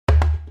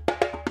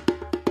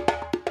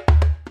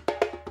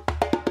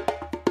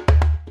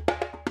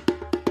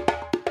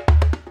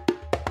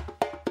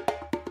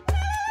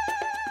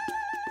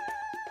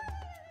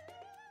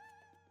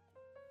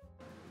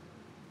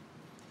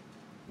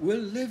We're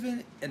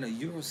living in a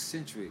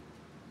Eurocentric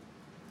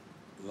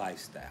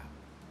lifestyle.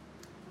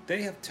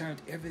 They have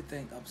turned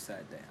everything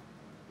upside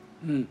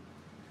down.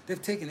 They've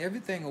taken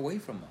everything away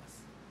from us.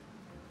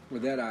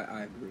 With that,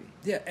 I agree.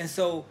 Yeah, and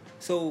so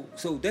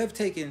they've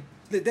taken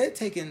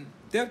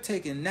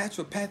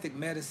naturopathic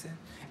medicine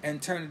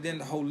and turned it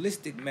into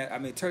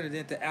turn it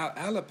into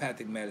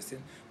allopathic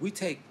medicine. We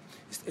take,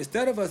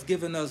 instead of us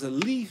giving us a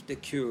leaf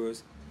that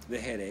cures the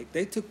headache,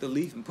 they took the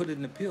leaf and put it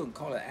in a pill and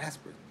called it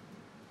aspirin.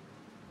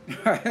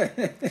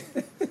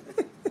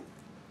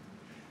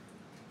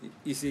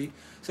 You see?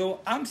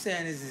 So I'm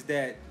saying is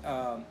that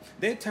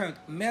they turned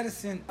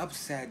medicine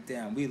upside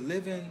down. We're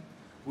living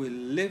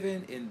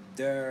in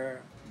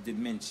their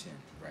dimension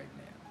right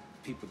now.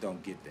 People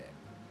don't get that.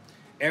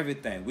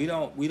 Everything. We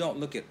don't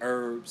look at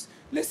herbs.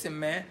 Listen,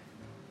 man,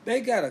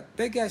 they got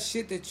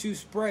shit that you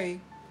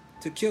spray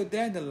to kill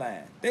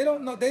dandelion. They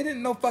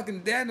didn't know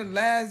fucking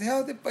dandelion's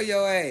healthy for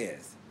your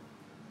ass.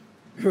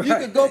 Right. You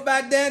can go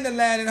buy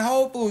dandelion in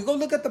Whole Foods. Go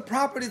look at the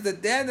properties of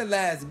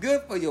dandelion. It's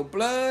good for your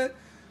blood.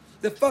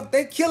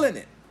 They killing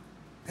it.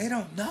 They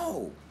don't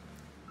know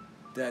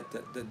that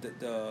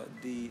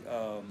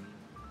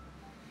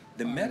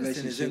the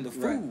medicine is in the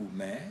food, right,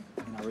 man.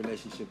 In our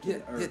relationship to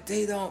the earth.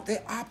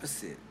 They're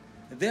opposite.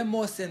 They're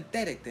more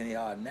synthetic than they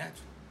are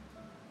natural.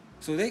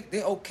 So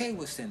they're okay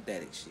with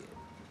synthetic shit.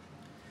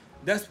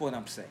 That's what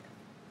I'm saying.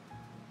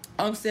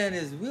 I'm saying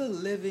is we're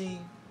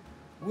living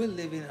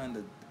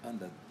under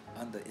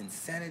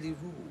insanity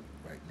rule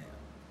right now.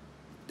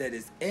 That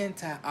is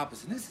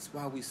anti-opposite. This is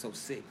why we're so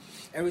sick.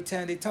 Every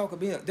time they talk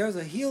about there's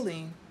a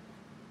healing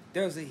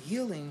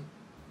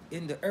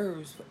in the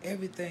herbs for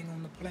everything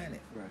on the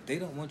planet. Right. They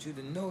don't want you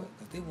to know it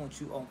because they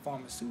want you on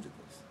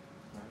pharmaceuticals.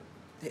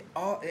 Right.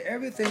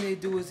 Everything they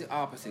do is the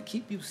opposite.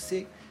 Keep you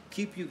sick,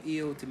 keep you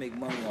ill to make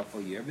money off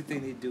of you.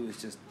 Everything they do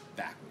is just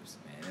backwards,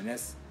 man. And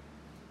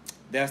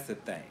that's the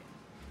thing.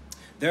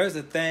 There's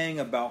a thing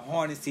about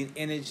harnessing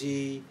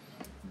energy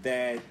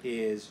that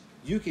is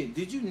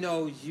did you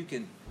know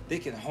they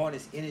can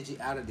harness energy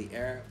out of the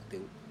air? They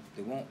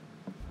won't.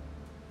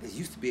 They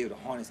used to be able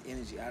to harness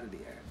energy out of the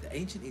air. The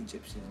ancient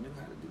Egyptians knew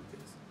how to do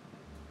this.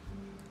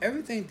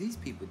 Everything these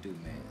people do,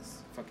 man,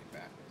 is fucking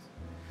backwards.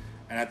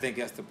 And I think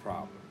that's the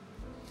problem.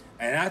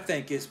 And I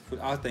think it's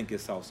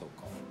also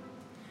called.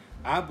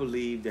 I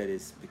believe that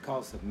it's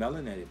because of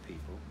melanated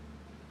people.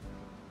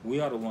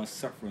 We are the ones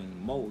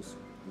suffering most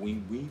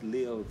when we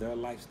live their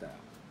lifestyle.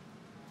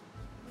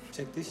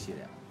 Check this shit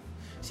out.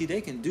 See,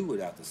 they can do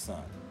without the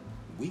sun.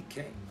 We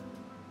can't.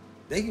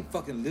 They can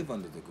fucking live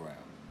under the ground.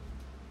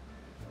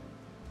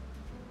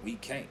 We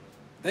can't.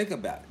 Think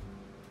about it.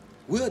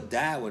 We'll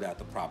die without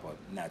the proper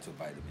natural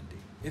vitamin D.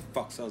 It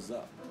fucks us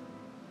up.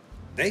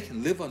 They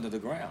can live under the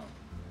ground.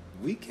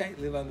 We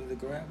can't live under the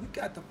ground. We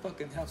got to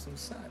fucking have some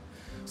sun.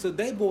 So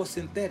they more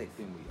synthetic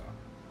than we are.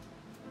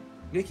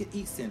 They can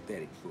eat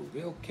synthetic food.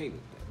 They're okay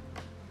with that.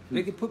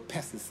 They can put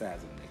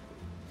pesticides on their food.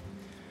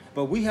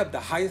 But we have the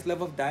highest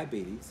level of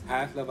diabetes,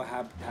 highest level of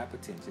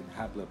hypertension,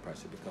 high blood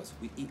pressure because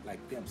we eat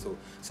like them. So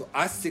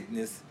our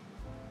sickness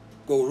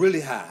go really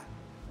high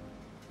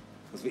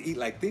because we eat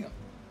like them.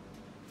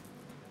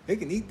 They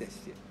can eat that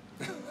shit.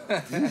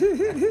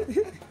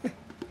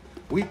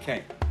 We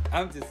can't.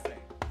 I'm just saying.